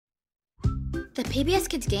The PBS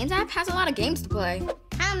Kids Games app has a lot of games to play.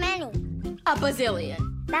 How many? A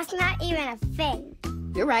bazillion. That's not even a thing.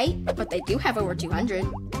 You're right, but they do have over 200.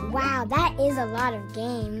 Wow, that is a lot of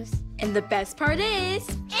games. And the best part is...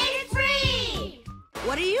 it's free!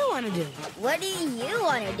 What do you want to do? What do you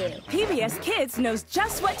want to do? PBS Kids knows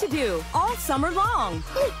just what to do all summer long.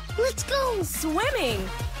 Let's go! Swimming,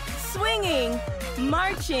 swinging,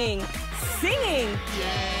 marching, singing,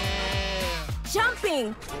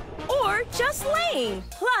 jumping, or just laying.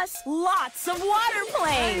 Plus, lots of water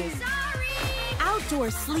playing. Outdoor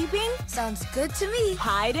sleeping. Sounds good to me.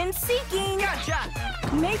 Hide and seeking. Gotcha!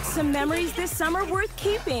 Make some memories this summer worth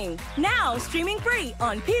keeping. Now streaming free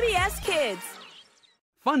on PBS Kids.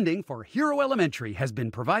 Funding for Hero Elementary has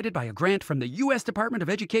been provided by a grant from the U.S. Department of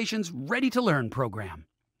Education's Ready to Learn program.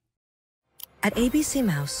 At ABC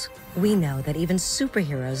Mouse, we know that even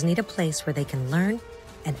superheroes need a place where they can learn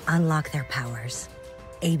and unlock their powers.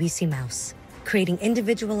 ABC Mouse, creating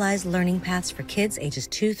individualized learning paths for kids ages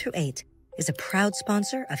 2 through 8, is a proud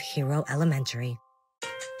sponsor of Hero Elementary.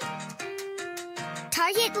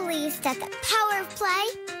 Target believes that the power of play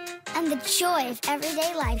and the joy of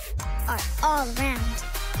everyday life are all around.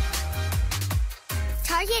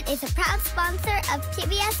 Target is a proud sponsor of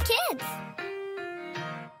PBS Kids.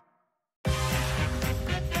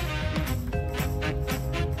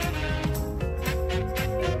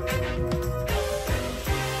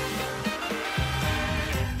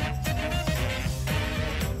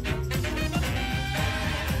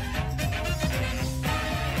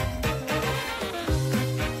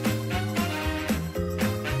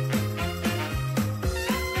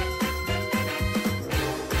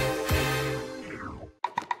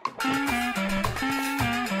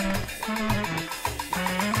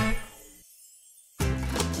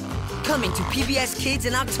 Coming to PBS Kids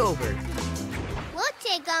in October.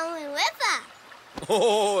 Lotte going with us.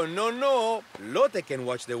 Oh, no. Lotte can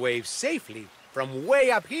watch the waves safely from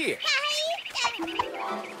way up here.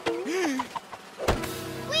 Whee!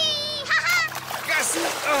 Casi!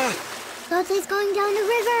 Lotte's going down the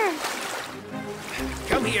river.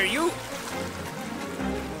 Come here, you.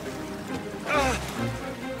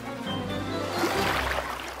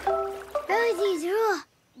 Rosie's rule.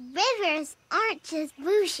 Rivers aren't just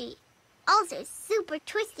bushy. Also super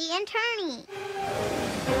twisty and turny.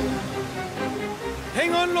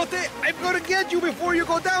 Hang on, Lotte. I've got to get you before you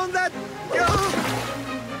go down that...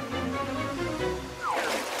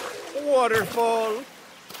 waterfall.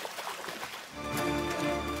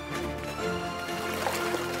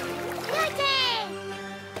 Lotte!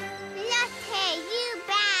 Lotte, you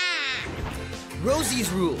back!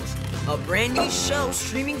 Rosie's Rules, a brand new show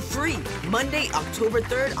streaming free Monday, October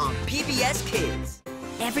 3rd on PBS Kids.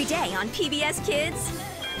 Every day on PBS Kids,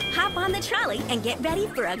 hop on the trolley and get ready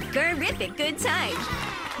for a terrific good time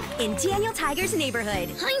in Daniel Tiger's neighborhood.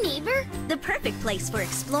 Hi, neighbor. The perfect place for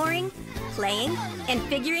exploring, playing, and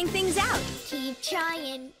figuring things out. Keep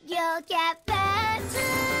trying, you'll get better.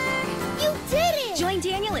 You did it! Join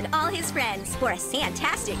Daniel and all his friends for a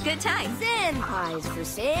fantastic good time. Sand pies for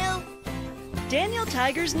sale. Daniel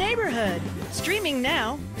Tiger's Neighborhood, streaming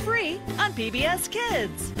now, free on PBS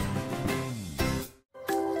Kids.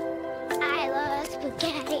 I love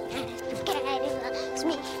spaghetti and spaghetti loves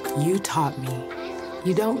me. You taught me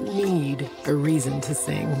you don't need a reason to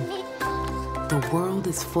sing. The world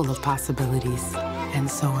is full of possibilities, and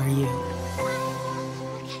so are you.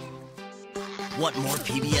 Want more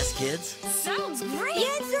PBS Kids? Sounds great! The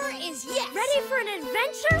answer is yes! Ready for an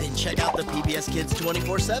adventure? Then check out the PBS Kids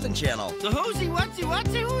 24/7 channel. The whoosy, whatsy,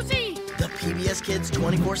 whoosy? The PBS Kids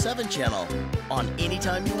 24/7 channel. On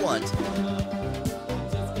anytime you want.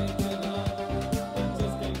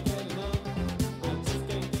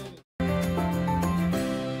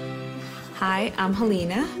 Hi, I'm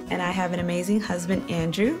Helena, and I have an amazing husband,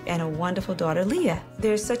 Andrew, and a wonderful daughter, Leah.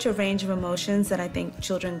 There's such a range of emotions that I think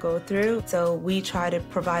children go through, so we try to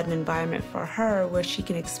provide an environment for her where she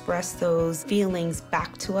can express those feelings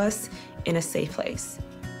back to us in a safe place.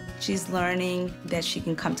 She's learning that she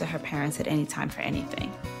can come to her parents at any time for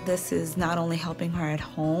anything. This is not only helping her at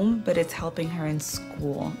home, but it's helping her in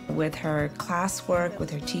school with her classwork, with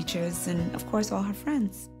her teachers, and of course, all her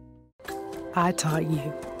friends. I taught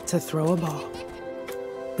you to throw a ball,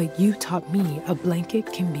 but you taught me a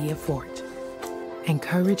blanket can be a fort, and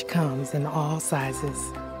courage comes in all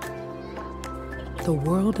sizes. The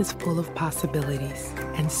world is full of possibilities,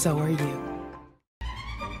 and so are you.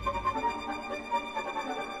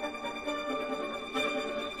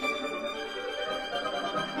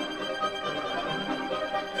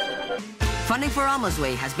 Funding for Alma's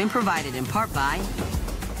Way has been provided in part by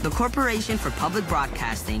the Corporation for Public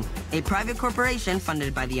Broadcasting a private corporation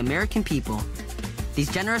funded by the American people,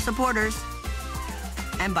 these generous supporters,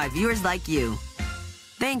 and by viewers like you.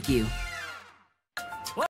 Thank you.